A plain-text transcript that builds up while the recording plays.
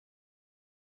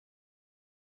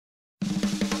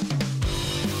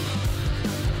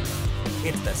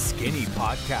It's the Skinny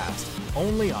Podcast,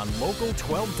 only on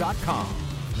Local12.com.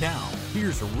 Now,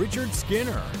 here's Richard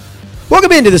Skinner.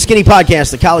 Welcome into the Skinny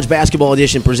Podcast, the college basketball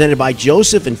edition presented by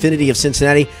Joseph Infinity of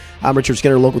Cincinnati. I'm Richard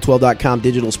Skinner, Local12.com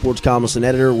digital sports columnist and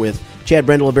editor with Chad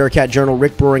Brendel of Bearcat Journal,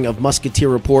 Rick Broering of Musketeer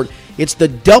Report. It's the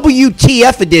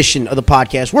WTF edition of the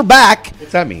podcast. We're back.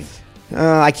 What's that mean?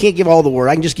 I can't give all the word.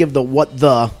 I can just give the what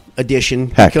the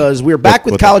edition. Heck. Because we're back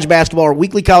with college basketball, our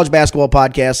weekly college basketball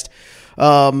podcast.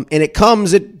 And it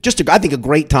comes at just, I think, a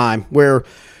great time where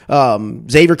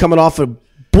Xavier coming off a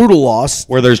brutal loss.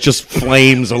 Where there's just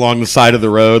flames along the side of the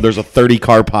road. There's a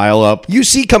 30-car pileup.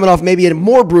 UC coming off maybe a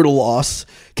more brutal loss.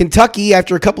 Kentucky,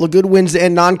 after a couple of good wins to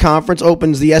end non-conference,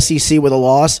 opens the SEC with a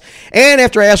loss. And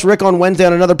after I asked Rick on Wednesday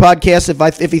on another podcast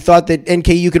if he thought that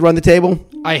NKU could run the table.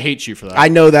 I hate you for that. I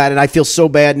know that, and I feel so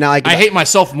bad now. I hate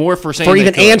myself more for saying for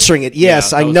even answering it.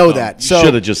 Yes, I know that. So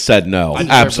should have just said no.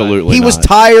 Absolutely, he was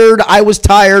tired. I was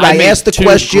tired. I asked the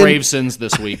question. Two grave sins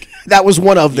this week. That was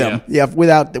one of them. Yeah,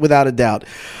 without a doubt.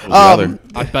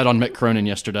 I bet on Mick Cronin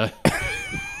yesterday.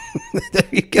 There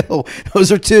you go.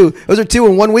 Those are two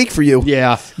in 1 week for you.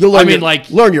 Yeah, you'll learn.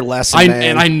 Learn your lesson, man.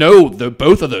 And I know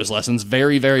both of those lessons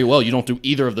very, very well. You don't do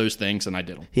either of those things, and I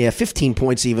did them. Yeah, 15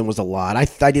 points even was a lot.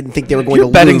 I didn't think they were going to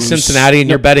lose. You're betting Cincinnati, and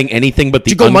you're betting anything but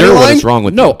the go under. money line? What is wrong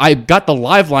with you? No, I got the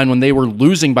live line when they were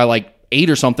losing by like 8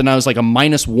 or something. I was like a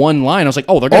 -1 line. I was like,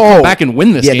 they're going to come back and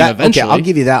win this game eventually. Okay, I'll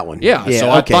give you that one. Yeah,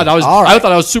 so okay. I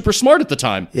thought I was super smart at the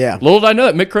time. Yeah. Little did I know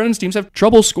that Mick Cronin's teams have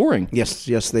trouble scoring. Yes,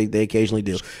 they occasionally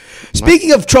do.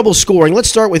 Speaking of trouble scoring, let's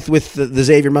start with the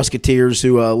Xavier Musketeers,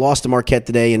 who lost to Marquette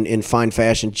today in fine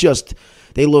fashion.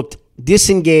 They looked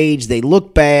disengaged. They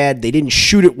looked bad. They didn't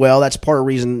shoot it well. That's part of the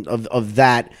reason of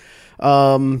that.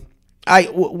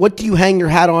 What do you hang your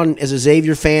hat on as a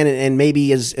Xavier fan, and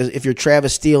maybe as if you're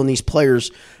Travis Steele and these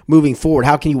players moving forward?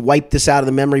 How can you wipe this out of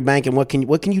the memory bank, and what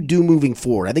can you do moving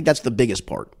forward? I think that's the biggest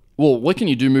part. Well, what can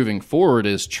you do moving forward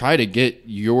is try to get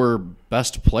your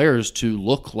best players to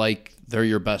look like they're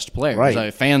your best players.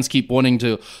 Right. Fans keep wanting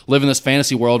to live in this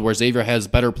fantasy world where Xavier has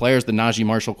better players than Najee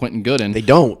Marshall, Quentin Gooden.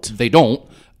 They don't.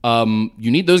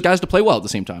 You need those guys to play well at the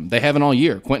same time. They haven't all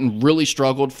year. Quentin really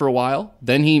struggled for a while.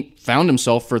 Then he found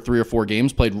himself for 3 or 4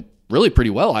 games, played really pretty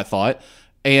well, I thought.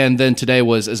 And then today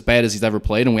was as bad as he's ever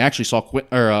played, and we actually saw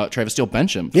Travis Steele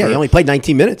bench him. Yeah, he only played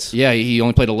 19 minutes. Yeah, he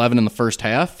only played 11 in the first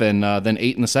half and then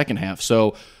 8 in the second half.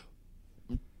 So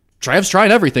Trav's trying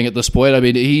everything at this point. I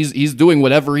mean, he's doing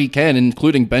whatever he can,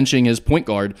 including benching his point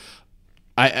guard.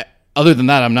 Other than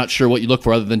that, I'm not sure what you look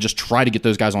for other than just try to get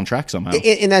those guys on track somehow.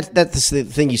 And that's the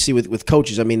thing you see with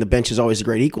coaches. I mean, the bench is always a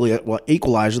great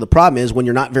equalizer. The problem is when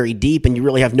you're not very deep and you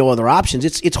really have no other options,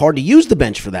 it's hard to use the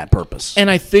bench for that purpose. And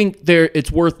I think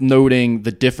it's worth noting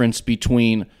the difference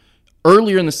between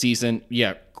earlier in the season,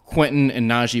 Quentin and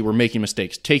Najee were making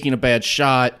mistakes, taking a bad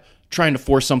shot, trying to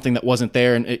force something that wasn't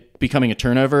there and it becoming a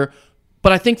turnover.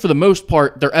 But I think for the most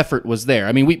part, their effort was there.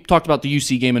 I mean, we talked about the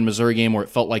UC game and Missouri game where it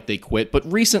felt like they quit,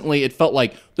 but recently it felt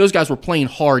like those guys were playing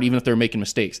hard even if they were making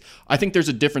mistakes. I think there's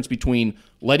a difference between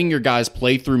letting your guys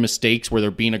play through mistakes where they're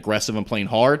being aggressive and playing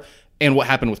hard and what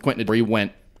happened with Quentin where he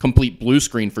went complete blue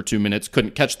screen for 2 minutes,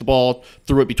 couldn't catch the ball,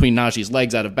 threw it between Najee's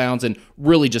legs out of bounds, and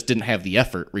really just didn't have the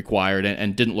effort required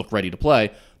and didn't look ready to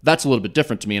play. That's a little bit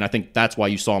different to me, and I think that's why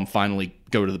you saw him finally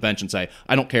go to the bench and say,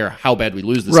 I don't care how bad we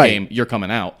lose this game, you're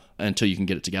coming out until you can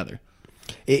get it together.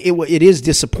 It is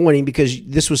disappointing because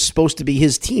this was supposed to be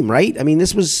his team, right? I mean,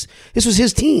 this was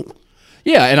his team.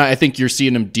 Yeah, and I think you're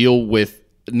seeing him deal with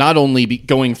not only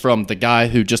going from the guy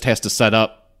who just has to set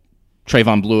up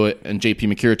Trayvon Blewett and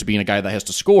JP McCure to being a guy that has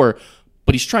to score,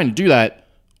 but he's trying to do that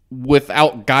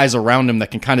without guys around him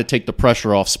that can kind of take the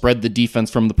pressure off, spread the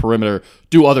defense from the perimeter,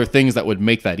 do other things that would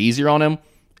make that easier on him.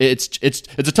 It's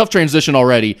a tough transition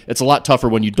already. It's a lot tougher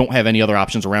when you don't have any other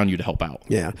options around you to help out.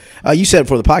 Yeah. You said it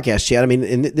before the podcast, Chad. I mean,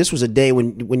 and this was a day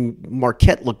when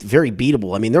Marquette looked very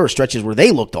beatable. I mean, there were stretches where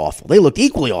they looked awful. They looked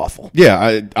equally awful.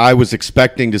 Yeah, I was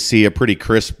expecting to see a pretty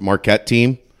crisp Marquette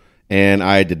team, and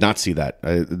I did not see that.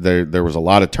 There was a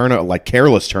lot of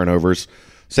careless turnovers,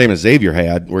 same as Xavier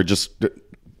had. We're just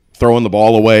throwing the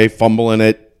ball away, fumbling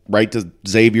it right to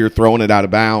Xavier, throwing it out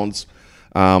of bounds.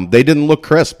 They didn't look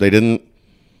crisp. They didn't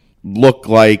look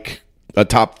like a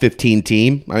top 15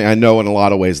 team. I know in a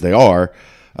lot of ways they are,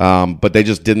 but they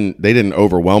just didn't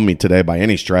overwhelm me today by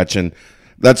any stretch. And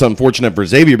that's unfortunate for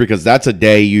Xavier because that's a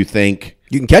day you think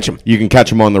you can catch them. You can catch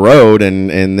them on the road,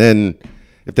 and then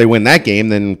if they win that game,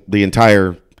 then the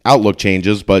entire outlook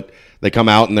changes. But they come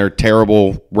out and they're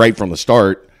terrible right from the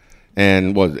start.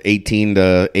 and was 18-8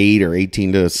 or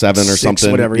 18-7 or 6,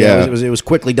 something. whatever. Yeah, it was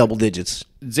quickly double digits.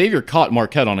 Xavier caught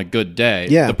Marquette on a good day.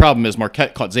 Yeah. The problem is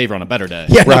Marquette caught Xavier on a better day.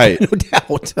 Yeah, Right. no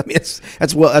doubt. I mean,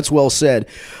 that's well said.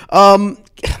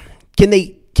 Can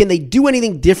they do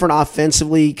anything different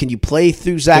offensively? Can you play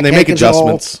through Zach? Can they make Hankins at all?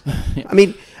 adjustments? I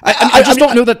mean, I just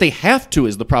don't know that they have to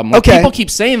is the problem. Like, Okay. People keep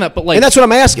saying that, but like, And that's what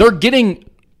I'm asking. They're getting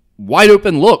wide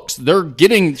open looks. They're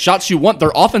getting shots you want.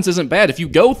 Their offense isn't bad. If you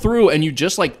go through and you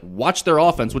just like watch their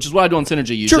offense, which is what I do on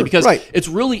Synergy usually, Sure, because right. it's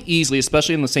really easily,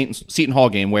 especially in the Seton Hall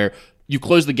game where you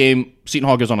close the game, Seton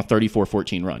Hall goes on a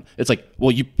 34-14 run. It's like,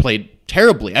 well, you played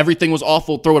terribly. Everything was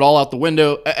awful. Throw it all out the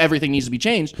window. Everything needs to be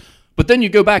changed. But then you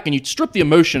go back and you strip the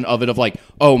emotion of it of like,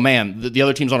 oh man, the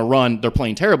other team's on a run, they're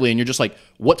playing terribly, and you're just like,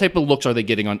 what type of looks are they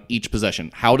getting on each possession?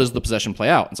 How does the possession play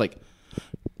out? It's like,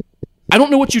 I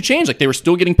don't know what you changed. Like, they were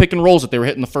still getting pick and rolls that they were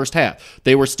hitting the first half.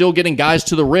 They were still getting guys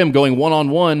to the rim going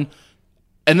one-on-one,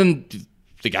 and then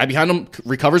the guy behind them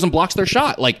recovers and blocks their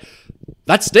shot. Like,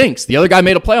 that stinks. The other guy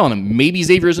made a play on him. Maybe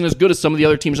Xavier isn't as good as some of the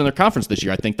other teams in their conference this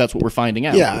year. I think that's what we're finding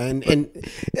out. Yeah, and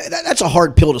that's a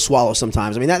hard pill to swallow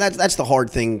sometimes. I mean, that's the hard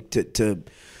thing to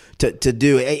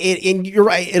do. And you're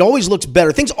right. It always looks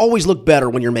better. Things always look better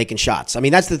when you're making shots. I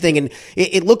mean, that's the thing. And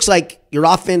it looks like your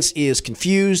offense is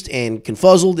confused and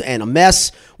confuzzled and a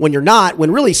mess when you're not.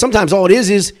 When really sometimes all it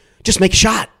is just make a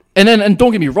shot. And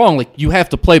don't get me wrong, like, you have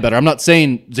to play better. I'm not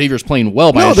saying Xavier's playing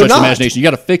well by any stretch of the imagination. You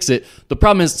got to fix it. The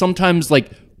problem is sometimes, like,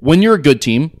 when you're a good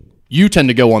team, you tend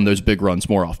to go on those big runs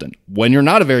more often. When you're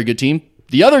not a very good team,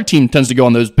 the other team tends to go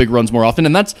on those big runs more often,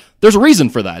 and there's a reason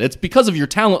for that. It's because of your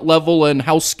talent level and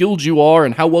how skilled you are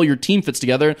and how well your team fits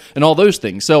together and all those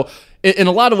things. So in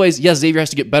a lot of ways, yes, Xavier has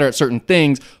to get better at certain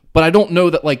things, but I don't know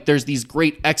that like there's these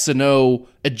great X and O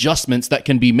adjustments that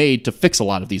can be made to fix a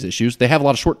lot of these issues. They have a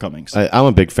lot of shortcomings. I'm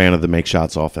a big fan of the make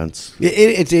shots offense.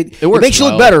 It works makes you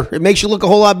look well. better. It makes you look a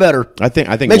whole lot better. I think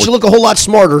Makes you look a whole lot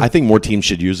smarter. I think more teams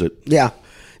should use it. Yeah.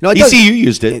 No, it does. ECU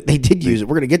used it. They did use it.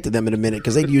 We're going to get to them in a minute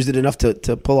because they used it enough to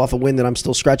pull off a win that I'm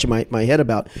still scratching my head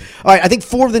about. All right, I think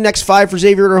 4 of the next 5 for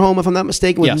Xavier at home, if I'm not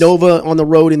mistaken, with Yes. Nova on the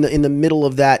road in the middle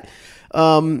of that.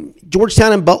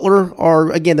 Georgetown and Butler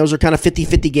are, again, those are kind of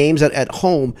 50-50 games at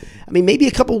home. I mean, maybe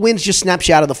a couple wins just snaps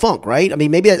you out of the funk, right? I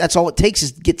mean, maybe that's all it takes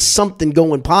is to get something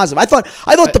going positive. I thought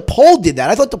DePaul did that.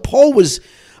 I thought DePaul was,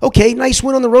 okay, nice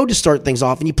win on the road to start things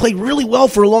off. And you played really well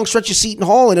for a long stretch of Seton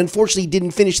Hall and unfortunately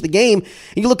didn't finish the game.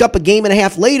 And you look up a game and a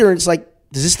half later and it's like,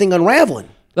 is this thing unraveling?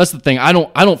 That's the thing. I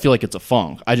don't feel like it's a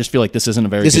funk. I just feel like this isn't a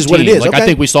very This good is what team. it is. Like, Okay. I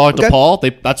think we saw at Okay.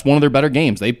 DePaul. That's one of their better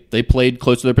games. They played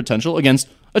close to their potential against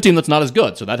a team that's not as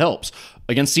good, so that helps.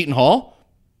 Against Seton Hall,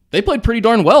 they played pretty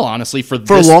darn well, honestly, for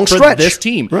a long stretch. this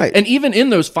team. Right. And even in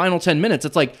those final 10 minutes,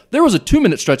 it's like there was a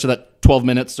 2-minute stretch of that 12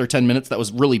 minutes or 10 minutes that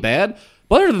was really bad.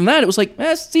 But other than that, it was like,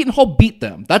 Seton Hall beat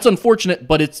them. That's unfortunate,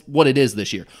 but it's what it is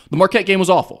this year. The Marquette game was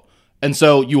awful. And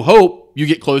so you hope you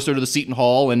get closer to the Seton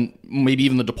Hall and maybe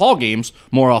even the DePaul games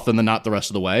more often than not the rest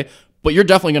of the way. But you're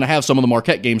definitely going to have some of the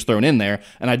Marquette games thrown in there.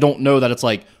 And I don't know that it's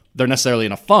like they're necessarily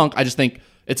in a funk. I just think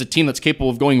it's a team that's capable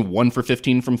of going 1 for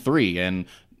 15 from 3 and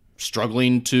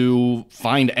struggling to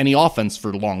find any offense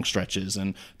for long stretches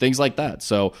and things like that.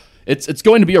 So it's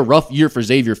going to be a rough year for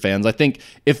Xavier fans. I think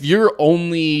if the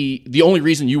only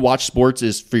reason you watch sports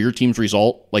is for your team's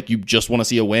result, like you just want to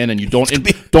see a win and you don't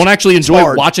actually enjoy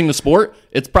hard. watching the sport,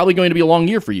 it's probably going to be a long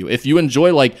year for you. If you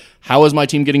enjoy like, how is my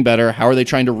team getting better? How are they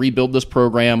trying to rebuild this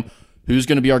program? Who's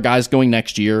going to be our guys going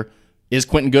next year? Is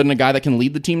Quentin Gooden a guy that can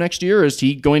lead the team next year? Or is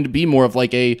he going to be more of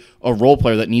like a role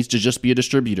player that needs to just be a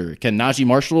distributor? Can Najee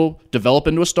Marshall develop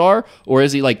into a star? Or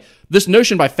is he like this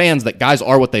notion by fans that guys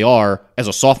are what they are as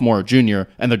a sophomore or junior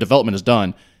and their development is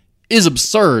done is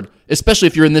absurd, especially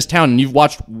if you're in this town and you've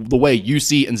watched the way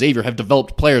UC and Xavier have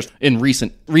developed players in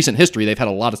recent history. They've had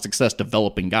a lot of success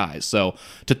developing guys. So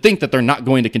to think that they're not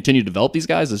going to continue to develop these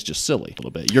guys is just silly a little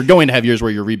bit. You're going to have years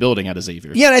where you're rebuilding at a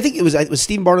Xavier. Yeah, and I think it was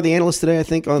Stephen Barter, the analyst today, I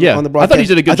think, on the I broadcast. thought he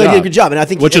did a good job. He did a good job. And I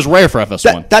think which is rare for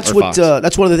FS1. That's or what Fox.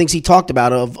 that's one of the things he talked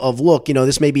about of look,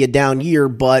 this may be a down year,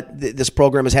 but this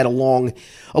program has had a long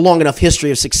enough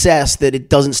history of success that it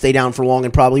doesn't stay down for long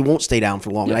and probably won't stay down for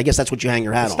long. And I guess that's what you hang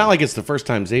your hat It's on. not like it's the first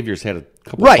time Xavier's had a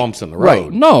couple Right, of bumps in the right.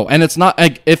 road. No, and it's not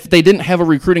like if they didn't have a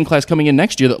recruiting class coming in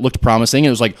next year that looked promising, it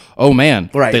was like, oh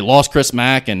man, Right. they lost Chris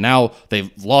Mack and now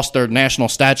they've lost their national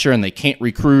stature and they can't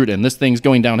recruit and this thing's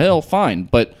going downhill. Fine,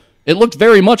 but it looked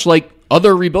very much like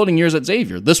other rebuilding years at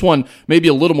Xavier. This one may be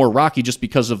a little more rocky just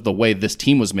because of the way this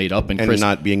team was made up and And Chris.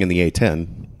 not being in the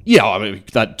A10. Yeah, I mean,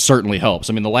 that certainly helps.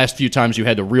 I mean, the last few times you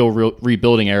had the real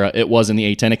rebuilding era, it was in the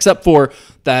A-10, except for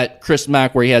that Chris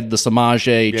Mack where he had the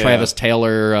Samaje, Travis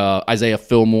Taylor, Isaiah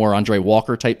Fillmore, Andre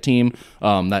Walker type team,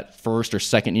 that first or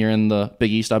second year in the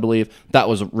Big East, I believe. That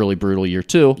was a really brutal year,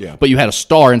 too. Yeah. But you had a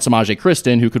star in Samaje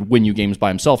Kristen who could win you games by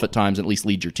himself at times and at least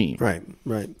lead your team. Right.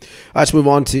 All right, let's move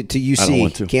on to UC. I don't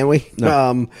want to. Can we?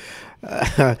 No.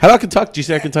 How about Kentucky? Did you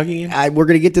say Kentucky again? We're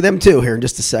going to get to them too here in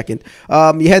just a second.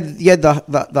 You had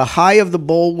the high of the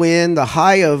bowl win, the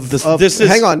high of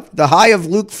the high of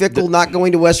Luke Fickell not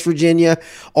going to West Virginia,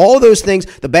 all of those things.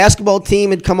 The basketball team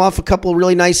had come off a couple of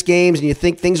really nice games, and you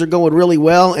think things are going really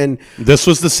well. And this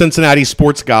was the Cincinnati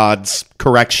sports gods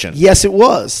correction. Yes, it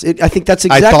was. I think that's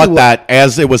exactly. I thought that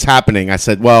as it was happening, I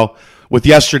said, well. With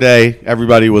yesterday,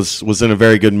 everybody was in a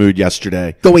very good mood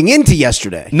yesterday. Going into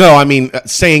yesterday? No, I mean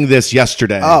saying this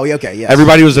yesterday. Oh, okay, yes.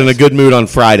 Everybody was in a good mood on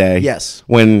Friday. Yes.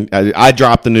 When I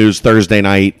dropped the news Thursday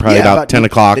night, probably about 10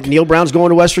 o'clock. That Neil Brown's going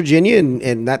to West Virginia,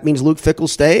 and that means Luke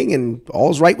Fickell's staying, and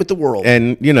all's right with the world.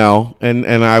 And, you know, and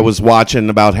I was watching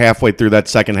about halfway through that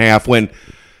second half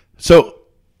so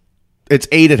it's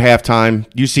 8 at halftime.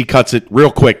 UC cuts it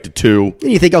real quick to 2.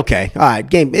 And you think, okay, all right,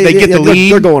 game. They get the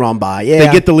lead. They're going on by. Yeah,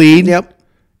 they get the lead. Yep.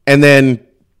 And then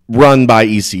run by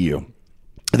ECU.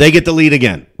 They get the lead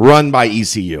again. Run by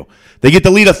ECU. They get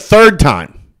the lead a third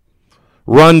time.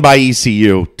 Run by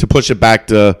ECU to push it back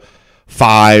to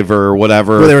 5 or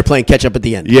whatever. Where they were playing catch up at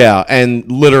the end. Yeah,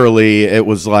 and literally it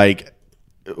was like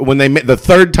when they answered the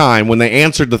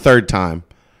third time,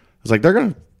 I was like, they're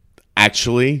going to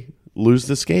actually lose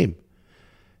this game.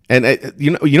 And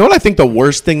you know what I think the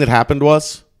worst thing that happened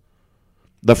was?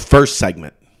 The first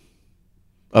segment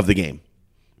of the game.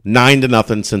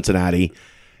 9-0 Cincinnati.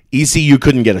 ECU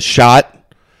couldn't get a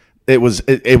shot. It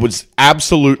was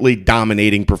absolutely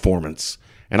dominating performance.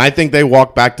 And I think they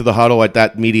walked back to the huddle at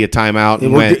that media timeout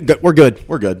and went, We're good.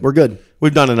 We're good.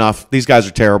 We've done enough. These guys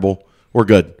are terrible. We're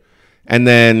good. And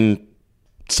then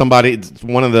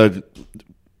one of the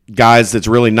guys that's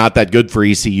really not that good for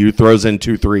ECU throws in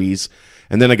 2 threes.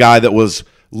 And then a guy that was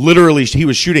he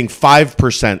was shooting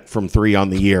 5% from 3 on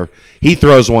the year. He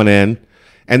throws one in.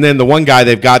 And then the one guy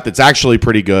they've got that's actually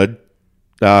pretty good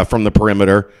from the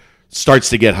perimeter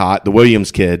starts to get hot, the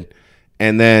Williams kid.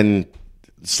 And then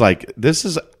it's like, this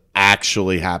is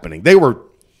actually happening. They were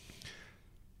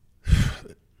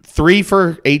 3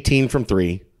 for 18 from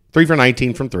 3, 3 for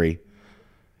 19 from 3,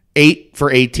 8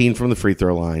 for 18 from the free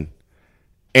throw line.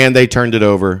 And they turned it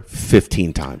over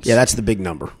 15 times. Yeah, that's the big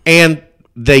number. And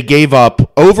they gave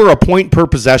up over a point per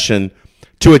possession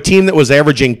to a team that was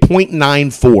averaging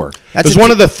 .94. It was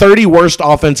one of the 30 worst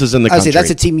offenses in the country. That's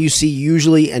a team you see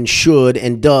usually and should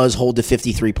and does hold to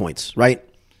 53 points, right?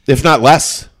 If not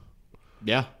less.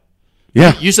 Yeah.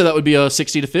 Yeah. You said that would be a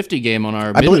 60-50 game on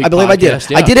our midweek podcast. I believe I did.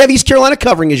 Yeah. I did have East Carolina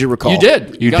covering, as you recall. You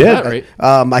did. You got did. That right.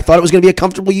 I thought it was going to be a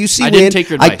comfortable UC win. I didn't take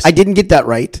your advice. I didn't get that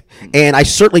right, and I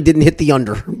certainly didn't hit the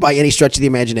under by any stretch of the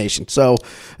imagination. So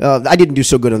I didn't do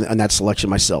so good on that selection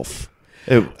myself.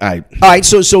 All right,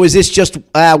 so is this just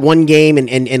one game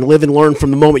and live and learn from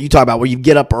the moment you talk about where you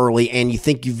get up early and you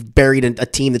think you've buried a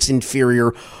team that's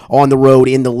inferior on the road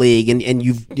in the league and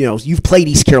you've played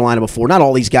East Carolina before, not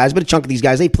all these guys, but a chunk of these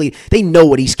guys, they know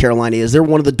what East Carolina is. They're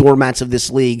one of the doormats of this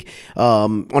league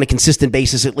on a consistent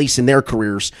basis, at least in their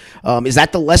careers. Is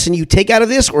that the lesson you take out of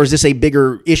this, or is this a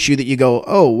bigger issue that you go,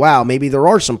 oh wow, maybe there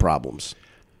are some problems?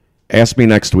 Ask me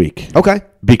next week. Okay.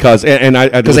 Because they have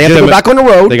to go back on the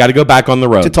road. They got to go back on the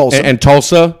road to Tulsa. And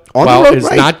Tulsa, on the road,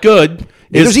 is not good.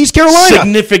 There's East Carolina.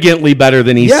 Significantly better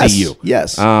than ECU.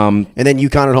 Yes. And then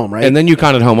UConn at home, right? And then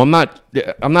UConn at home. I'm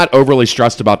not overly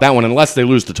stressed about that one unless they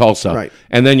lose to Tulsa. Right.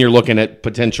 And then you're looking at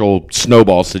potential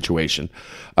snowball situation.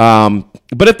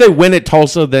 But if they win at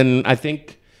Tulsa, then I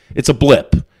think it's a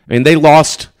blip. I mean, they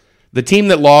lost the team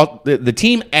that lost the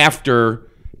team after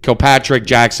Kilpatrick,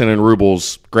 Jackson, and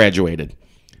Rubles graduated.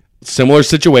 Similar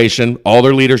situation. All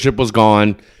their leadership was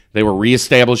gone. They were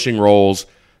reestablishing roles.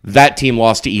 That team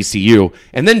lost to ECU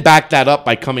and then backed that up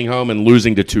by coming home and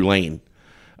losing to Tulane.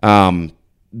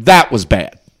 That was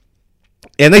bad.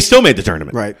 And they still made the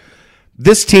tournament. Right.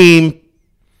 This team,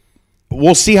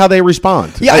 we'll see how they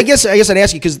respond. Yeah, I guess I'd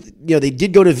ask you because they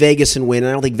did go to Vegas and win. And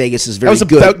I don't think Vegas is very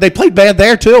good. They played bad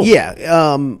there too.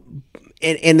 Yeah.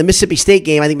 And the Mississippi State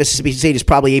game, I think Mississippi State is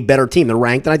probably a better team. They're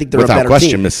ranked, and I think they're without a better question,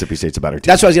 team. Mississippi State's a better team.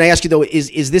 That's what I was going to ask you, though.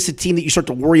 Is this a team that you start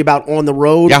to worry about on the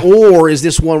road, yeah. or is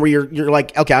this one where you're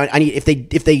like, okay, I need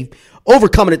if they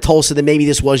overcoming at Tulsa, then maybe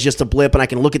this was just a blip and I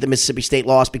can look at the Mississippi State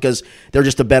loss because they're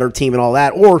just a better team and all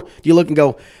that? Or do you look and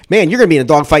go, man, you're going to be in a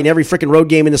dogfight in every freaking road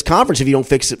game in this conference if you don't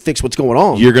fix what's going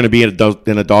on? You're going to be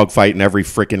in a dogfight in every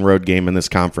freaking road game in this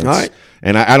conference. All right.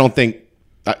 And I don't think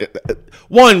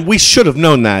one, we should have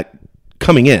known that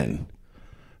coming in,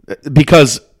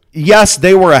 because yes,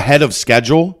 they were ahead of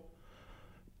schedule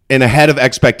and ahead of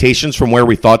expectations from where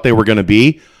we thought they were going to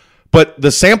be. But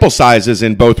the sample sizes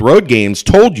in both road games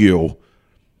told you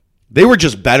they were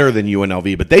just better than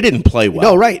UNLV, but they didn't play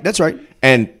well. No, right. That's right.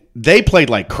 And they played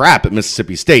like crap at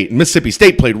Mississippi State. Mississippi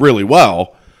State played really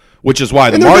well, which is why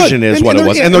the And they're margin good. is And what it they're-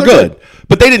 was. yeah, And they're they're good.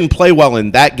 But they didn't play well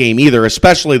in that game either,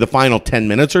 especially the final 10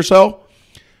 minutes or so.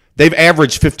 They've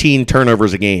averaged 15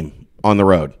 turnovers a game on the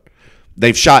road.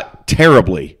 They've shot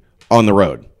terribly on the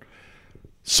road.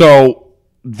 So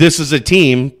this is a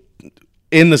team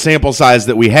in the sample size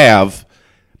that we have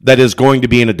that is going to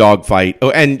be in a dogfight. Oh,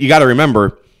 and you got to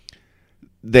remember,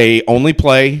 they only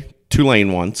play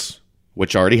Tulane once,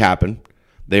 which already happened.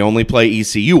 They only play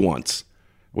ECU once,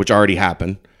 which already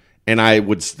happened. And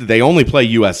they only play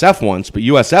USF once, but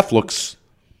USF looks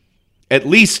at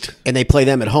least. And they play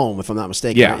them at home, if I'm not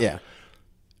mistaken. Yeah. Right? Yeah.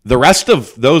 The rest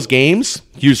of those games,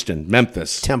 Houston,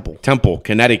 Memphis, Temple,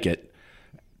 Connecticut,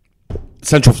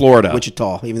 Central Florida,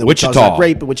 Wichita. Even though Wichita. Wichita's not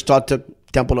great, but Wichita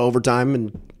took Temple to overtime.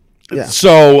 And yeah.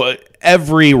 So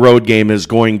every road game is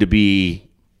going to be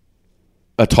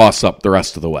a toss-up the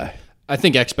rest of the way. I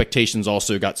think expectations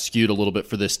also got skewed a little bit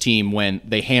for this team when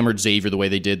they hammered Xavier the way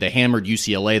they did. They hammered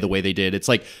UCLA the way they did. It's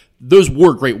like those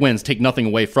were great wins. Take nothing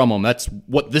away from them. That's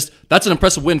an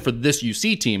impressive win for this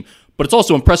UC team. But it's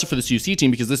also impressive for this UC team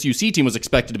because this UC team was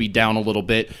expected to be down a little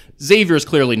bit. Xavier is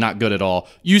clearly not good at all.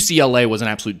 UCLA was an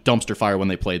absolute dumpster fire when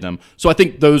they played them. So I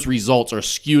think those results are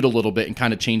skewed a little bit and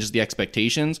kind of changes the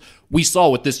expectations. We saw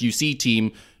with this UC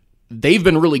team, they've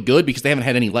been really good because they haven't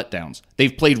had any letdowns.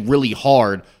 They've played really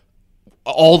hard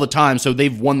all the time, so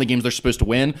they've won the games they're supposed to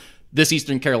win. This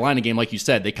Eastern Carolina game, like you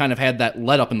said, they kind of had that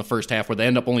let up in the first half where they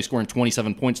end up only scoring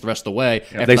 27 points the rest of the way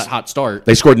after that hot start.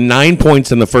 They scored 9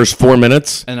 points in the first 4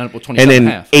 minutes, And ended up with 27 and and a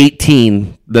then half.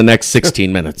 18 the next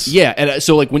 16 minutes. Yeah, and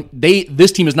so like when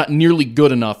this team is not nearly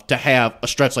good enough to have a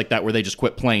stretch like that where they just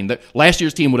quit playing. Last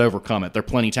year's team would overcome it. They're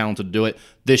plenty talented to do it.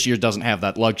 This year doesn't have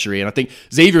that luxury, and I think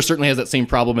Xavier certainly has that same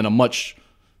problem in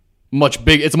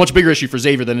it's a much bigger issue for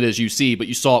Xavier than it is UC, but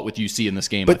you saw it with UC in this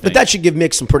game. But that should give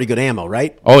Mick some pretty good ammo,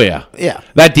 right? Oh, yeah. Yeah.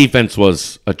 That defense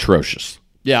was atrocious.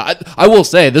 Yeah, I will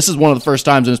say this is one of the first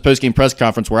times in his post-game press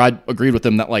conference where I agreed with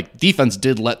him that like defense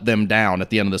did let them down at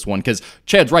the end of this one because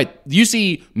Chad's right.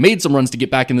 UC made some runs to get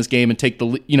back in this game and take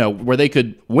where they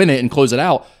could win it and close it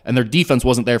out, and their defense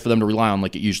wasn't there for them to rely on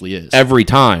like it usually is. Every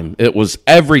time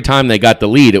they got the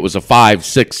lead, it was a 5,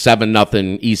 6,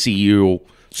 7-0 ECU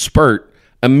spurt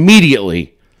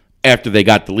immediately after they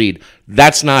got the lead.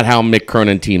 That's not how Mick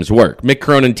Cronin teams work. Mick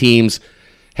Cronin teams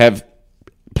have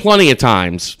plenty of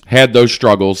times had those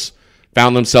struggles,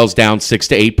 found themselves down 6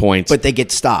 to 8 points. But they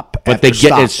get stopped. But they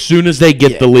get as soon as they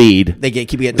get the lead, they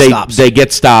keep getting they, stops. They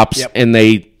get stops Yep. and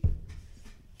they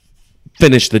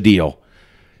finish the deal.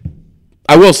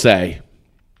 I will say,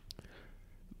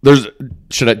 do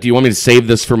you want me to save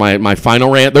this for my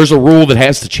final rant? There's a rule that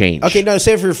has to change. Okay, no,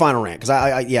 save it for your final rant because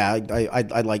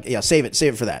I'd like save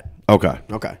it for that. Okay.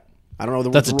 I don't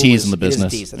know. That's the a rule tease is. in the It is a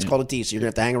business. tease. That's called a tease. So you're gonna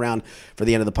have to hang around for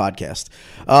the end of the podcast.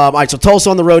 All right, so Tulsa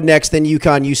on the road next, then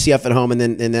UConn, UCF at home, and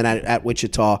then at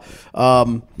Wichita.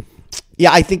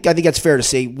 Yeah, I think that's fair to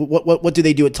say. What do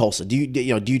they do at Tulsa? Do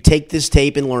you take this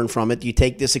tape and learn from it? Do you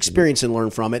take this experience and learn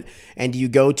from it? And do you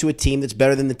go to a team that's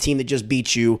better than the team that just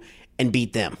beat you and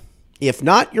beat them? If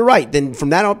not, you're right. Then from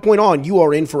that point on, you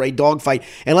are in for a dogfight.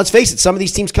 And let's face it, some of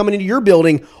these teams coming into your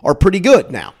building are pretty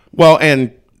good now. Well,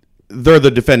 and they're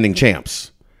the defending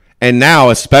champs. And now,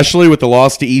 especially with the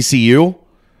loss to ECU,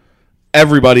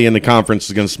 everybody in the conference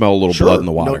is going to smell a little blood in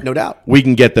the water. No doubt. We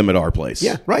can get them at our place.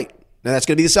 Yeah, right. Now that's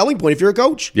going to be the selling point if you're a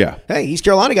coach. Yeah. Hey, East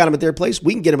Carolina got them at their place.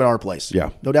 We can get them at our place.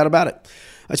 Yeah. No doubt about it.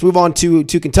 Let's move on to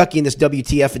Kentucky in this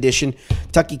WTF edition.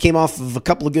 Kentucky came off of a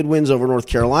couple of good wins over North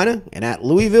Carolina and at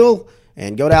Louisville,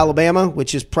 and go to Alabama,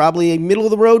 which is probably a middle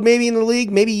of the road maybe in the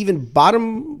league, maybe even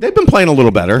bottom. They've been playing a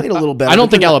little better. I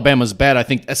don't think Alabama's bad. I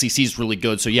think SEC is really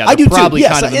good. So yeah, I they're do too. probably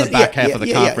Yes, kind of in the back half yeah, of the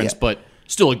yeah, conference, but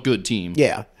still a good team.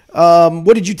 Yeah.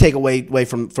 What did you take away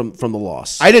from the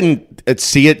loss? I didn't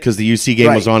see it because the UC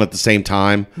game was on at the same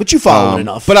time. But you follow it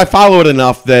enough. But I follow it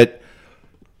enough that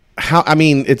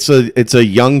it's a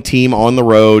young team on the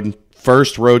road,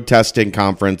 first road testing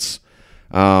conference.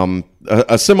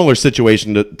 A similar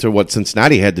situation to what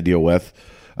Cincinnati had to deal with.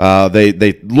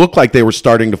 They looked like they were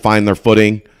starting to find their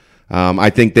footing. I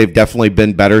think they've definitely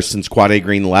been better since Quade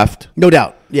Green left. No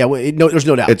doubt. Yeah, there's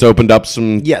no doubt. It's opened up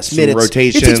some minutes.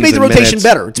 rotations. It's made the rotation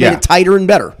better. It's made it tighter and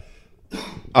better.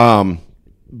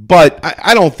 But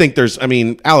I don't think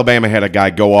Alabama had a guy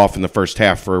go off in the first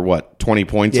half for 20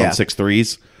 points on 6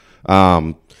 threes.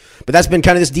 But that's been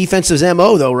kind of this defensive's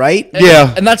MO, though, right?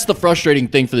 And that's the frustrating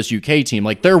thing for this UK team.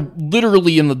 Like, they're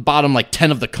literally in the bottom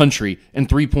 10 of the country in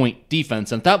 3-point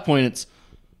defense. And at that point,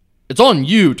 it's on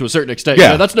you to a certain extent. Yeah.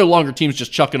 You know, that's no longer teams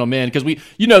just chucking them in, because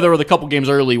there were the couple games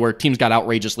early where teams got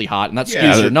outrageously hot, and that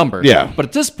skews your numbers. Yeah. But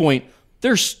at this point,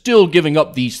 they're still giving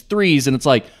up these threes, and it's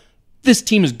like, this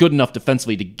team is good enough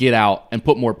defensively to get out and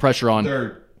put more pressure on.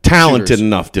 They're talented shooters.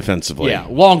 enough defensively. Yeah,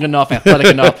 long enough, athletic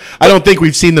enough. I don't think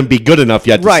we've seen them be good enough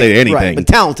yet to say anything. Right, but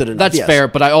talented enough. That's fair,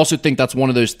 but I also think that's one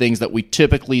of those things that we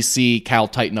typically see Cal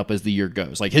tighten up as the year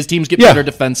goes. Like, his teams get better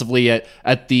defensively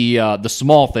at the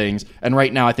small things, and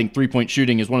right now I think 3-point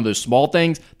shooting is one of those small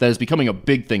things that is becoming a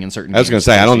big thing in certain games. I was going to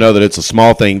say, I don't know that it's a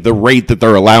small thing. The rate that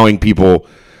they're allowing people,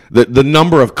 the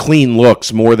number of clean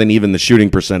looks more than even the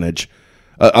shooting percentage.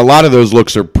 A lot of those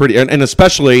looks are pretty, and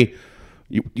especially,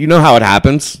 you know how it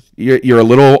happens. You're a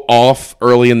little off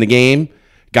early in the game.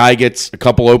 Guy gets a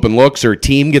couple open looks, or a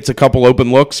team gets a couple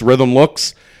open looks, rhythm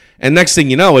looks, and next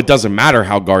thing you know, it doesn't matter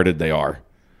how guarded they are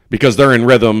because they're in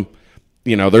rhythm.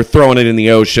 They're throwing it in the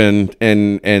ocean,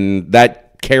 and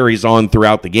that carries on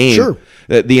throughout the game. Sure.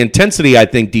 The intensity, I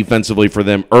think, defensively for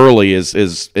them early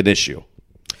is an issue.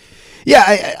 Yeah,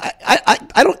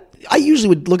 I usually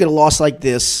would look at a loss like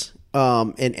this.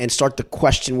 And start to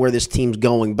question where this team's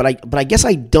going, but I guess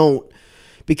I don't,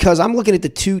 because I'm looking at the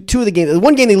two of the games. The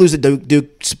one game they lose to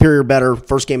Duke, superior, better,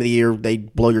 first game of the year, they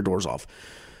blow your doors off.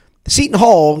 Seton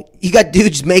Hall, you got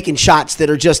dudes making shots that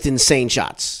are just insane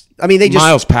shots. I mean, they just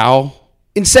Miles Powell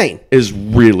insane is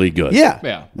really good.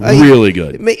 Yeah, really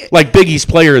good. Like Big East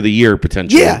Player of the Year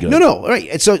potentially. Yeah, good. no, right.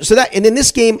 And so that, and in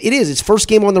this game, it's first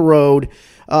game on the road.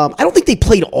 I don't think they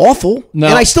played awful, and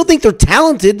I still think they're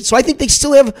talented, so I think they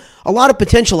still have a lot of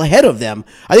potential ahead of them.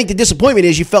 I think the disappointment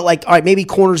is you felt like, all right, maybe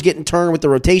corners getting turned with the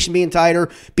rotation being tighter,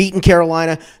 beating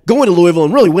Carolina, going to Louisville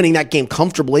and really winning that game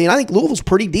comfortably, and I think Louisville's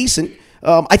pretty decent.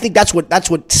 I think that's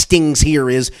what stings here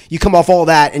is you come off all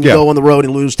that and you go on the road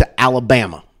and lose to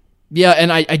Alabama. Yeah,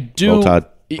 and I do. Roll Tide.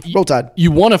 Roll Tide.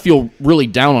 You want to feel really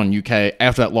down on UK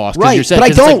after that loss. Right, You're but I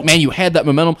it's don't. like, man, you had that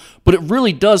momentum, but it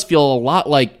really does feel a lot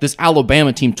like this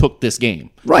Alabama team took this game.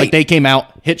 Right. Like, they came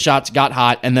out, hit shots, got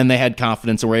hot, and then they had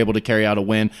confidence and were able to carry out a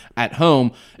win at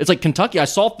home. It's like Kentucky, I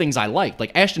saw things I liked.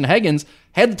 Like, Ashton Higgins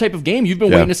had the type of game you've been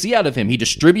waiting to see out of him. He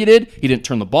distributed. He didn't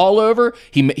turn the ball over.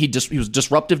 He was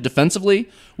disruptive defensively,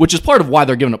 which is part of why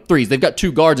they're giving up threes. They've got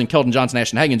two guards in Keldon Johnson and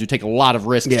Ashton Higgins who take a lot of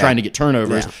risks trying to get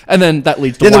turnovers, and then that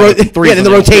leads to three. Then the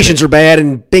rotations are bad,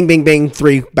 and bing, bing, bing,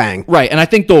 three, bang. Right, and I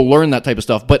think they'll learn that type of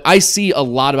stuff. But I see a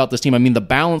lot about this team. I mean, the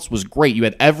balance was great. You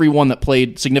had everyone that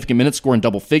played significant minutes scoring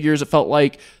double figures, it felt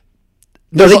like.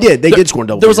 No, they did. They did score in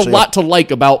double figures. There was a lot to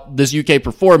like about this UK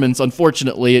performance.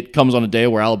 Unfortunately, it comes on a day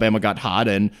where Alabama got hot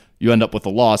and you end up with a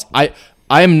loss. I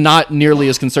am not nearly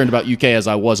as concerned about UK as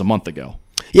I was a month ago.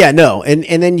 Yeah, no. And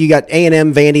then you got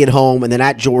A&M, Vandy at home, and then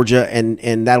at Georgia,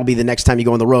 and that'll be the next time you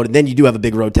go on the road. And then you do have a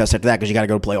big road test after that because you got to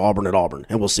go play Auburn at Auburn,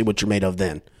 and we'll see what you're made of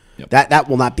then. Yep. That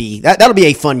will not be that'll be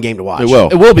a fun game to watch. It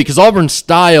will be, because Auburn's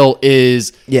style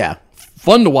is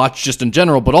fun to watch just in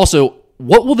general, but also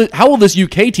how will this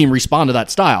UK team respond to that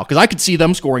style? Because I could see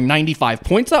them scoring 95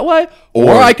 points that way,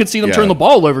 or I could see them turn the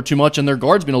ball over too much and their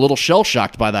guards being a little shell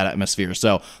shocked by that atmosphere.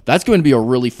 So that's going to be a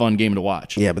really fun game to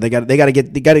watch. Yeah, but they got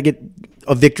to get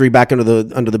a victory back under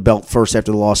the belt first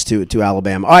after the loss to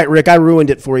Alabama. All right, Rick, I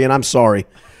ruined it for you, and I'm sorry.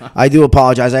 I do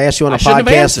apologize. I asked you on a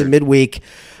podcast in midweek.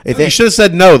 You should have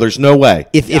said no. There's no way.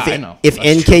 If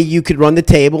NKU could run the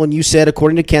table, and you said,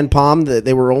 according to Ken Palm, that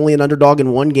they were only an underdog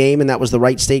in one game, and that was the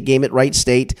Wright State game at Wright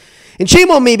State. And shame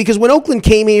on me, because when Oakland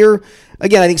came here,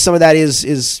 again, I think some of that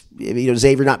is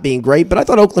Xavier not being great, but I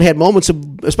thought Oakland had moments,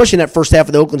 especially in that first half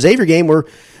of the Oakland Xavier game, where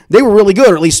they were really good,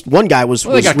 or at least one guy was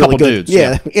they got really a couple good.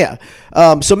 Dudes, yeah.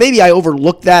 So maybe I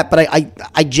overlooked that, but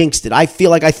I jinxed it. I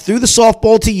feel like I threw the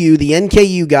softball to you, the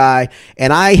NKU guy,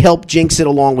 and I helped jinx it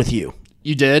along with you.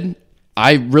 You did.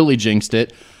 I really jinxed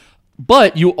it.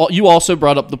 But you also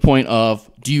brought up the point of,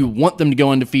 do you want them to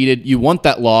go undefeated? You want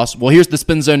that loss. Well, here's the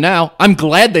spin zone now. I'm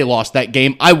glad they lost that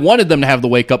game. I wanted them to have the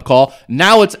wake-up call.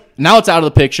 Now it's out of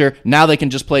the picture. Now they can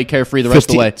just play carefree the rest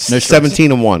of the way. No stress.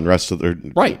 17-1 rest of their...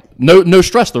 Right. No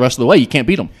stress the rest of the way. You can't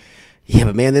beat them. Yeah,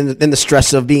 but man, then the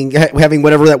stress of having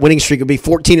whatever that winning streak would be,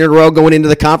 14 in a row going into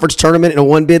the conference tournament in a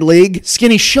one-bid league.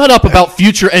 Skinny, shut up about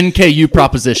future NKU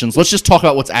propositions. Let's just talk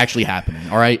about what's actually happening,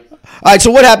 all right? All right,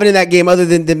 so what happened in that game other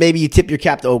than maybe you tip your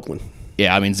cap to Oakland?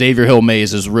 Yeah, I mean Xavier Hill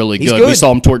Mays is really He's good. We good.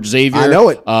 saw him torch Xavier. I know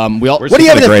it. Where's What do he you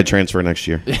have going in to the- grad transfer next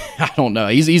year? I don't know.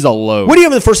 He's a low. What do you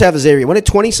have in the first half of Xavier? Went at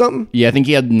 20 something? Yeah, I think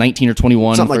he had 19 or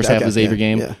 21 Something in the like first that. half of the Okay, Xavier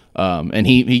game. yeah. And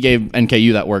he gave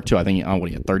NKU that work too. I think what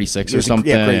he had 36 or was a- something.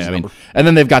 yeah, crazy I mean, number. and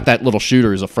then they've got that little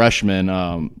shooter as a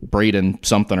freshman, Braden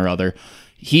something or other.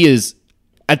 He is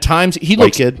at times he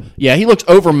looks kid? Yeah, he looks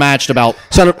overmatched about.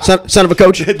 Son of a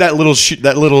coach? that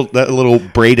little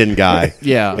Braden guy.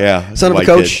 Yeah. Son of a white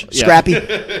coach? kid. Scrappy?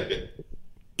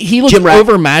 He looks Jim Rat.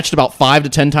 overmatched about 5 to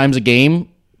 10 times a game,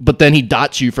 but then he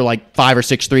dots you for like 5 or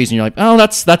 6 threes, and you're like, oh,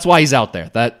 that's why he's out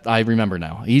there. That I remember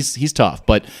now. He's tough,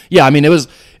 but yeah, I mean, it was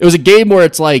a game where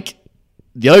it's like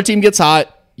the other team gets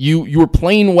hot, you were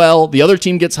playing well, the other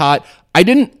team gets hot. I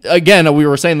didn't. Again, we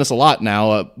were saying this a lot.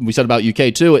 Now we said about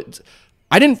UK too.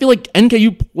 I didn't feel like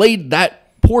NKU played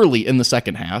that poorly in the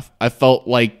second half. I felt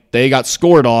like they got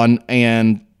scored on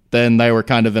and then they were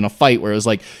kind of in a fight where it was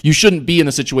like, you shouldn't be in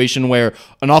a situation where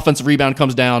an offensive rebound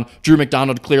comes down, Drew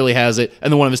McDonald clearly has it, and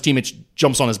then one of his teammates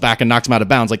jumps on his back and knocks him out of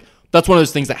bounds. Like, that's one of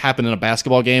those things that happen in a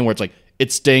basketball game where it's like,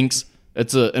 it stinks.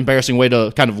 It's an embarrassing way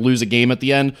to kind of lose a game at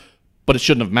the end, but it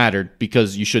shouldn't have mattered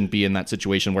because you shouldn't be in that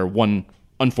situation where one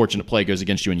unfortunate play goes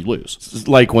against you and you lose. It's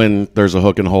like when there's a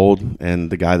hook and hold, and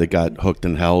the guy that got hooked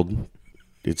and held,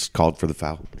 it's called for the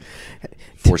foul.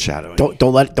 Foreshadowing.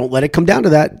 Don't let it come down to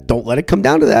that. Don't let it come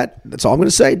down to that. That's all I'm going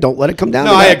to say. Don't let it come down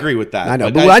to No, that. I agree with that. I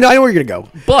know, But but I know where you're going to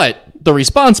go. But the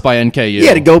response by NKU.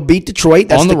 Yeah, to go beat Detroit.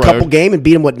 That's On the the couple road. game and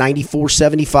beat them,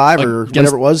 94-75 or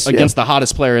whatever it was? against the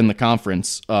hottest player in the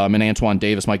conference, and Antoine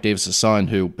Davis, Mike Davis's son,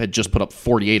 who had just put up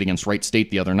 48 against Wright State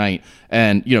the other night.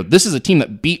 And this is a team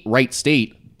that beat Wright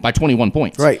State by 21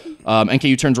 points. Right.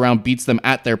 NKU turns around, beats them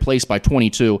at their place by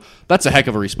 22. That's a heck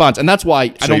of a response, and that's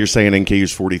why So you're saying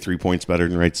NKU's 43 points better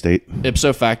than Wright State?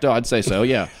 ipso facto, I'd say so.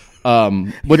 Yeah.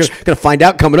 We're going to find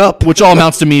out coming up. Which all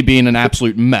amounts to me being an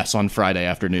absolute mess on Friday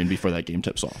afternoon before that game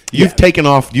tips off. You've taken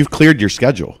off. You've cleared your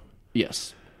schedule.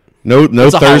 Yes. No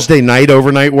a Thursday night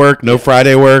overnight work. No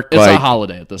Friday work. It's a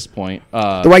holiday at this point.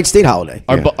 The Wright State holiday.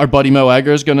 Our buddy Mo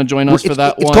Egger is going to join us for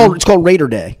that it's one. It's called Raider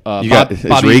Day. you got is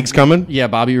Reegs coming? Yeah,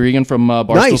 Bobby Regan from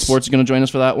Barstool Nice. Sports is going to join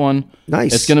us for that one.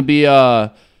 Nice. It's going to be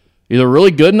either a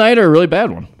really good night or a really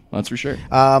bad one. That's for sure.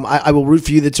 I will root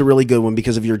for you. That's a really good one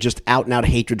because of your just out and out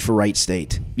hatred for Wright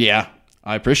State, Yeah,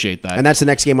 I appreciate that. and that's the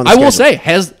next game on the I schedule. will say,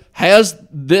 has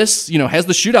this, has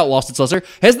the shootout lost its luster?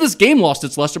 Has this game lost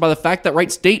its luster by the fact that Wright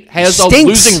State has a Stinks.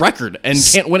 losing record and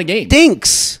can't win a game?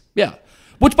 Stinks. Yeah.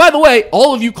 Which, by the way,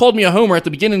 all of you called me a homer at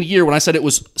the beginning of the year when I said it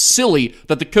was silly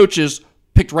that the coaches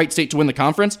picked Wright State to win the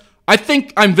conference. I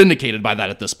think I'm vindicated by that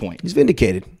at this point. He's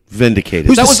vindicated.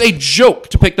 Vindicated. That was a joke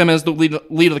to pick them as the lead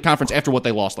of the conference after what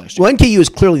they lost last year. Well, NKU is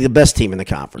clearly the best team in the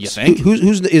conference. You think?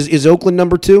 Is Oakland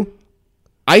number 2?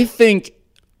 I think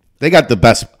They got the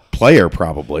best player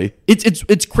probably.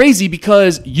 it's crazy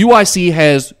because UIC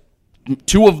has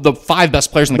 2 of the 5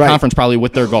 best players in the Right. conference probably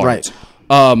with their guards.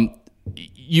 Right.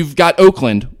 You've got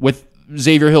Oakland with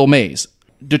Xavier Hill Mays.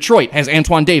 Detroit has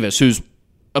Antoine Davis, who's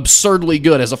absurdly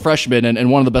good as a freshman and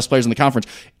one of the best players in the conference.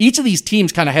 Each of these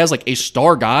teams kind of has like a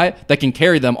star guy that can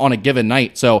carry them on a given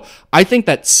night. So I think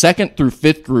that 2nd through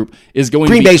 5th group is going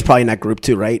Green to be Bay's probably in that group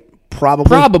too, right?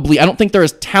 Probably. I don't think they're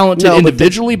as talented No, but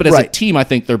individually, but as a right. team, I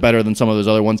think they're better than some of those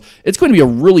other ones. It's going to be a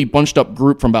really bunched up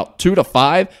group from about 2 to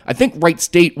 5. I think Wright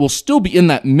State will still be in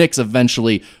that mix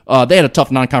eventually. They had a tough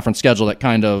non-conference schedule that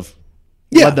kind of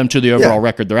led them to the overall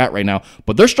record they're at right now.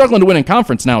 But they're struggling to win in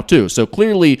conference now too. So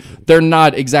clearly they're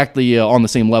not exactly on the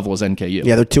same level as NKU.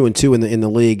 Yeah, they're 2-2 in the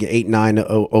league, 8-9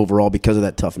 overall because of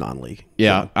that tough non-league.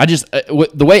 Yeah, I just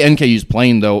the way NKU's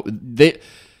playing though,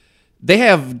 they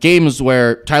have games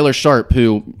where Tyler Sharp,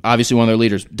 who obviously one of their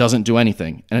leaders, doesn't do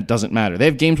anything, and it doesn't matter. They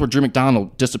have games where Drew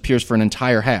McDonald disappears for an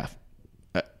entire half.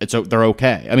 They're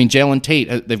okay. I mean, Jalen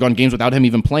Tate, they've gone games without him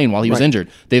even playing while he was injured.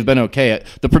 They've been okay.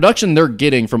 The production they're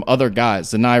getting from other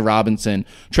guys, Zanai Robinson,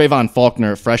 Trayvon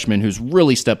Faulkner, a freshman who's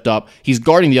really stepped up. He's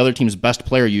guarding the other team's best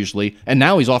player usually, and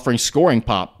now he's offering scoring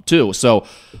pop too. So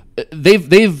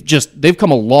they've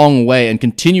come a long way and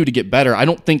continue to get better. I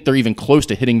don't think they're even close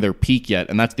to hitting their peak yet,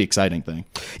 and that's the exciting thing.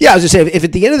 Yeah, I was going to say, if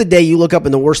at the end of the day you look up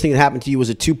and the worst thing that happened to you was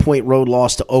a 2-point road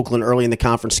loss to Oakland early in the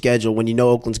conference schedule when you know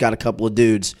Oakland's got a couple of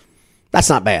dudes, that's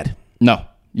not bad. No,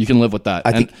 you can live with that.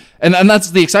 I think- and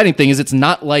that's the exciting thing is it's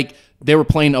not like they were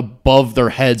playing above their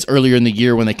heads earlier in the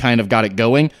year when they kind of got it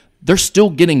going. They're still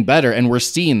getting better, and we're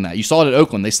seeing that. You saw it at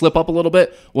Oakland. They slip up a little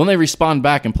bit. When they respond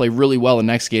back and play really well in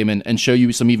the next game and show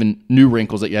you some even new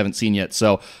wrinkles that you haven't seen yet.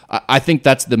 So I think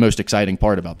that's the most exciting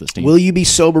part about this team. Will you be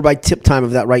sober by tip time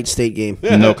of that Wright State game?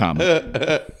 No comment.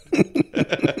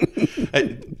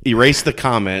 Erase the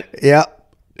comment Yeah.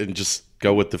 and just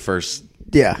go with the first.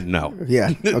 Yeah. No.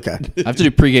 Yeah. Okay. I have to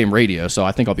do pregame radio, so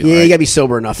I think I'll be all Yeah, right. you gotta be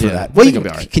sober enough for Yeah, that. I Well, think I'll be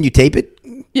all right. can you tape it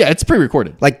Yeah, it's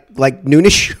pre-recorded. like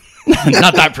noonish?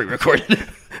 Not that pre-recorded.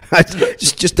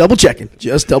 just double checking.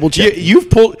 Just double checking. You've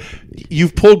pulled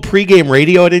pregame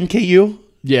radio at NKU.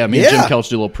 Yeah, me and Jim Yeah. Kelch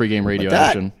do a little pregame radio that?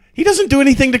 action. He doesn't do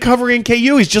anything to cover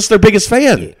NKU. He's just their biggest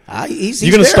fan. He's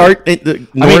You're going to there. start at the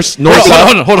North Hold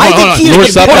on. I think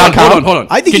he's the biggest- Hold on.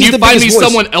 I think Can he's you the find biggest me voice.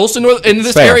 someone else in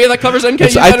this Fair. area that covers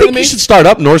MKU I better than think me? you should start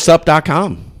up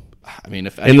northsup.com I mean,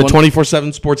 if in the anyone,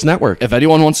 24/7 Sports Network. if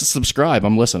anyone wants to subscribe,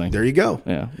 I'm listening. There you go.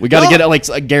 Yeah, we got to get like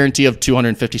a guarantee of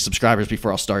 250 subscribers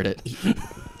before I'll start it.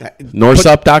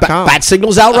 northsup.com. Bat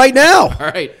signal's out right now. All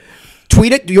right.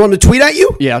 Tweet it. Do you want him to tweet at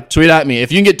you? Yeah, tweet at me.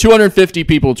 If you can get 250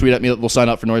 people to tweet at me that will sign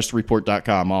up for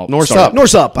NorseReport.com, I'll North start Up. it.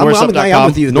 North Up. I'm NorseUp.com.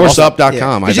 with you.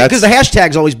 NorseUp.com. Because the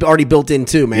hashtag's always already built in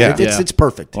too, man. Yeah. It's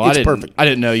perfect. Well, it's perfect. I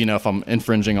didn't know, if I'm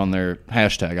infringing on their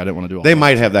hashtag. I didn't want to do all They that.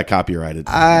 might have that copyrighted.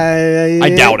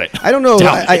 I doubt it. I don't know.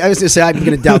 Doubt I was going to say I'm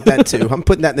going to doubt that too. I'm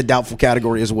putting that in the doubtful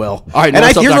category as well. All right, and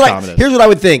NorseUp.com it is. here's what I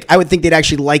would think. I would think they'd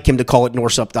actually like him to call it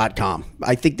NorseUp.com.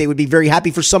 I think they would be very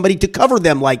happy for somebody to cover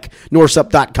them like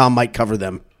NorseUp.com might cover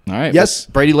them. All right. Yes.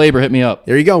 Brady Labor, hit me up.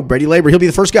 There you go. Brady Labor. He'll be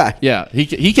the first guy. Yeah,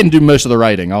 he can do most of the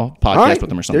writing. I'll podcast All right.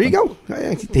 with him or something. There you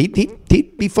go.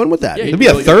 He'd be fun with that. Yeah, It'd be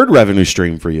a third revenue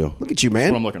stream for you. Look at you, man.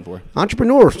 That's what I'm looking for.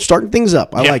 Entrepreneur, starting things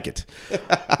up. I like it. All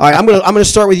right, I'm gonna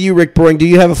start with you, Rick Brewing. Do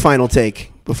you have a final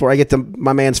take before I get to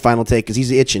my man's final take because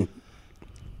he's itching?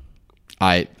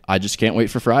 I just can't wait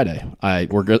for Friday.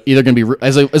 We're either going to be,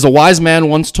 as a wise man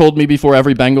once told me before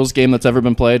every Bengals game that's ever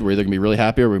been played, we're either going to be really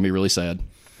happy or we're going to be really sad.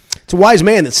 It's a wise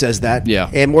man that says that. Yeah.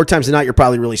 And more times than not, you're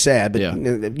probably really sad. But Yeah. I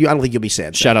don't think you'll be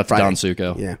sad. Shout out to Friday. Don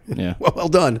Succo. Yeah. Yeah. Well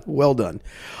done. Well done.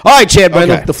 All right, Chad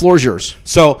Brendel, Okay. the floor's yours.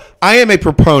 So I am a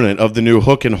proponent of the new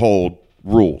hook and hold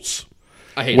rules.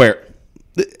 I hate Where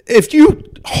if you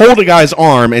hold a guy's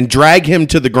arm and drag him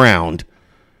to the ground,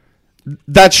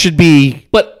 that should be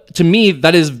But to me,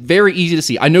 that is very easy to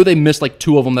see. I know they missed like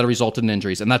 2 of them that resulted in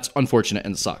injuries, and that's unfortunate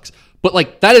and sucks. But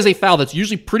like that is a foul that's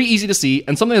usually pretty easy to see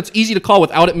and something that's easy to call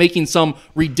without it making some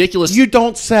ridiculous. you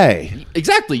don't say.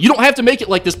 Exactly. You don't have to make it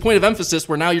like this point of emphasis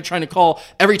where now you're trying to call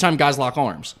every time guys lock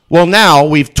arms. Well, now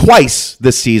we've twice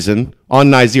this season on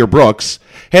Nyzier Brooks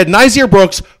had Nyzier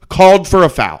Brooks called for a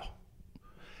foul.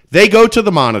 They go to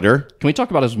the monitor Can we talk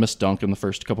about his missed dunk in the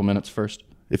first couple minutes first?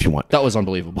 if you want. That was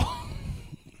unbelievable.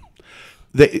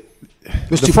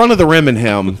 The front of the rim and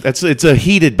him. It's a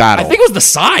heated battle. I think it was the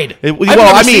side. It- I've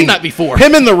never seen that before.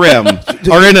 Him and the rim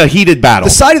are in a heated battle. The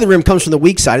side of the rim comes from the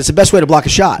weak side. It's the best way to block a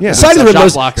shot. Yeah. The side of the rim Shot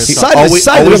knows. blocker. The He's side, always-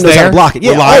 side of the rim always knows how to there, block it.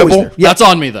 Yeah, reliable. always there. Yeah. That's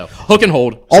on me though. Hook and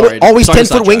hold. Always, Sorry. always Sorry to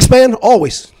 10-foot sidetrack. wingspan.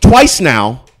 Always. Twice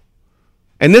now,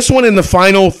 and this one in the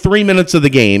final 3 minutes of the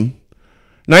game,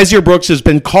 Nyzier Brooks has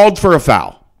been called for a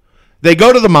foul. They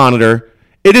go to the monitor.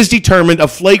 It is determined a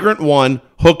flagrant 1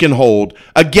 hook and hold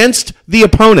against the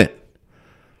opponent.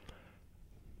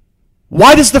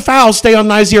 Why does the foul stay on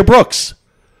Nyzier Brooks?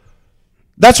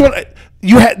 That's what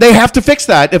they have to fix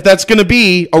that if that's going to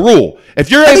be a rule.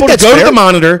 If you're able to that's go to fair. the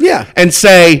monitor Yeah. and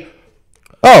say,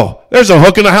 "Oh, there's a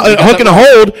hook and a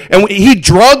hold," and he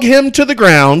drug him to the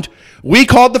ground. We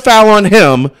called the foul on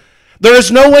him. There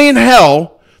is no way in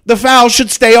hell the foul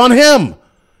should stay on him.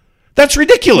 That's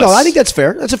ridiculous. No, I think that's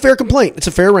fair. That's a fair complaint. It's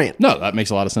a fair rant. No, that makes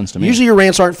a lot of sense to me. Usually your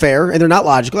rants aren't fair and they're not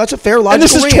logical. That's a fair logical and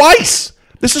this is rant. twice.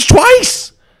 This is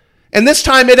twice. And this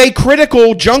time at a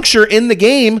critical juncture in the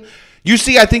game,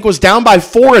 UC I think was down by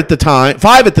 5 at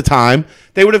the time.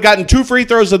 They would have gotten 2 free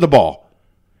throws of the ball.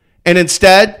 And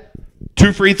instead,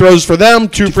 2 free throws for them,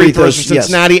 2 free throws for yes.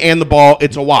 Cincinnati, and the ball.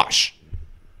 It's a wash.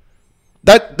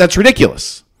 That's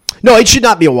ridiculous. No, it should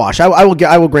not be a wash. I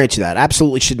will grant you that.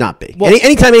 Absolutely should not be.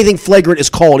 Anytime anything flagrant is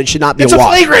called, it should not be It's a a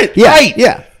wash. flagrant, Yeah, right.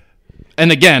 yeah.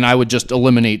 And again, I would just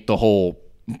eliminate the whole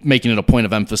making it a point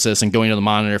of emphasis and going to the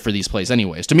monitor for these plays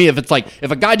anyways. To me, if it's like,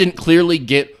 if a guy didn't clearly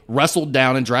get wrestled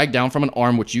down and dragged down from an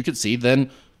arm, which you could see,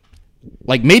 then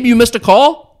like maybe you missed a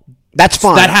call. That's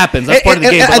fine. That happens. That's part of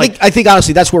the game. I But, think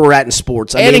honestly that's where we're at in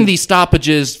sports. I adding mean, these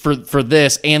stoppages for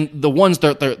this and the ones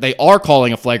that they are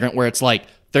calling a flagrant where it's like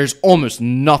there's almost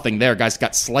nothing there. Guys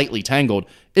got slightly tangled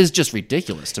is just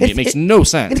ridiculous to me. It makes no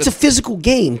sense. And it's a physical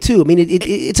game too. I mean,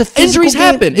 it's a physical Injuries game.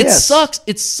 happen. It Yes. sucks.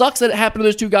 It sucks that it happened to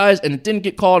those 2 guys and it didn't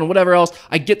get called and whatever else.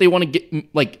 I get they want to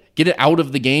get it out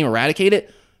of the game, eradicate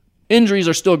it. Injuries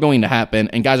are still going to happen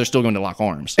and guys are still going to lock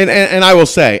arms. And I will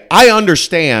say, I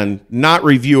understand not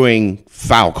reviewing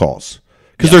foul calls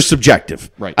because they're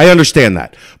subjective. Right. I understand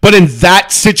that. But in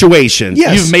that situation,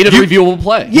 Yes. You've made it a reviewable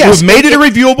play. Yeah. you have made it a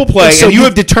reviewable play, so and you you-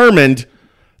 have determined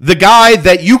the guy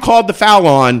that you called the foul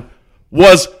on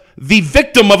was the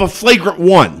victim of a flagrant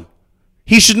 1.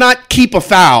 he should not keep a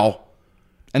foul.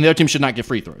 And the other team should not get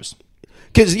free throws.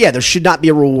 Because, there should not be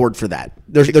a reward for that.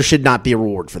 There should not be a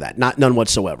reward for that. None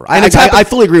whatsoever. I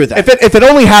fully agree with that. If it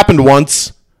only happened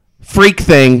once, freak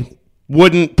thing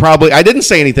wouldn't probably. I didn't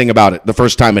say anything about it the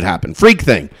first time it happened. Freak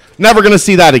thing. Never going to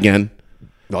see that again.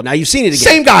 Well, now you've seen it again.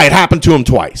 Same guy. It happened to him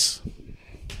twice.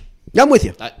 I'm with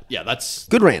you. That's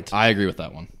good rant. I agree with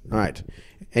that one. All right.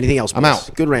 Anything else? I'm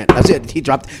out. Good rant. That's it. He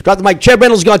dropped the mic. Chad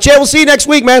Brendle's gone. Chad, we'll see you next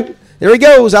week, man. There he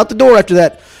goes, out the door after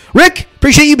that. Rick,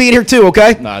 appreciate you being here too,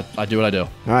 okay? No, I do what I do.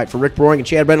 All right, for Rick Broering and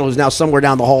Chad Brendle, who's now somewhere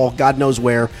down the hall, God knows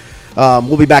where.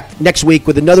 We'll be back next week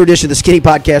with another edition of the Skinny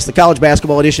Podcast, the college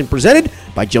basketball edition, presented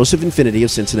by Joseph Infinity of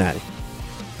Cincinnati.